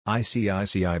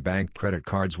ICICI Bank credit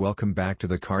cards. Welcome back to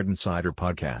the Card Insider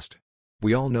podcast.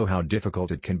 We all know how difficult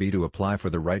it can be to apply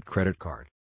for the right credit card.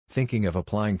 Thinking of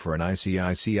applying for an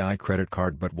ICICI credit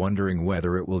card but wondering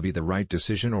whether it will be the right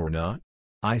decision or not?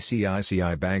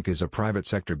 ICICI Bank is a private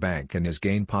sector bank and has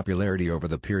gained popularity over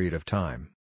the period of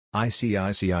time.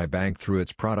 ICICI Bank, through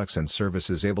its products and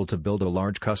services, able to build a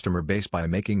large customer base by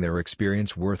making their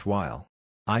experience worthwhile.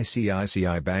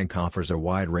 ICICI Bank offers a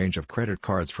wide range of credit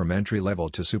cards from entry-level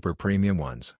to super premium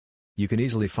ones. You can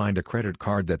easily find a credit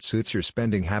card that suits your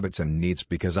spending habits and needs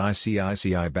because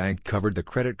ICICI Bank covered the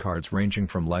credit cards ranging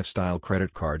from lifestyle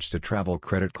credit cards to travel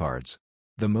credit cards.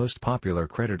 The most popular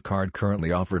credit card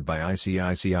currently offered by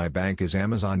ICICI Bank is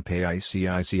Amazon Pay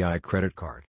ICICI Credit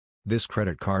Card. This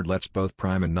credit card lets both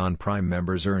Prime and non-Prime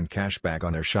members earn cash back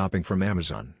on their shopping from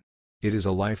Amazon. It is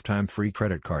a lifetime free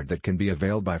credit card that can be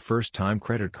availed by first-time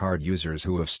credit card users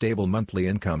who have stable monthly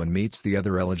income and meets the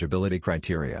other eligibility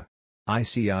criteria.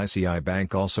 ICICI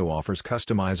Bank also offers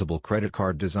customizable credit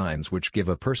card designs which give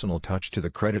a personal touch to the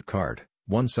credit card.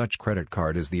 One such credit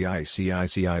card is the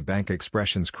ICICI Bank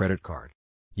Expressions credit card.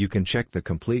 You can check the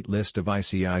complete list of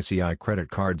ICICI credit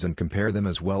cards and compare them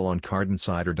as well on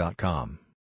cardinsider.com.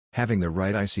 Having the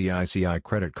right ICICI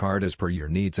credit card as per your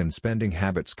needs and spending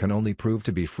habits can only prove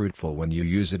to be fruitful when you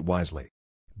use it wisely.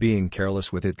 Being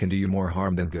careless with it can do you more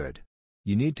harm than good.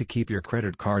 You need to keep your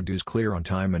credit card dues clear on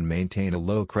time and maintain a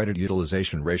low credit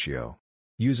utilization ratio.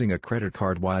 Using a credit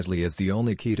card wisely is the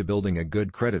only key to building a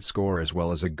good credit score as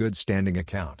well as a good standing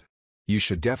account. You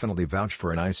should definitely vouch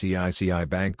for an ICICI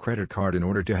Bank credit card in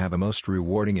order to have a most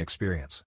rewarding experience.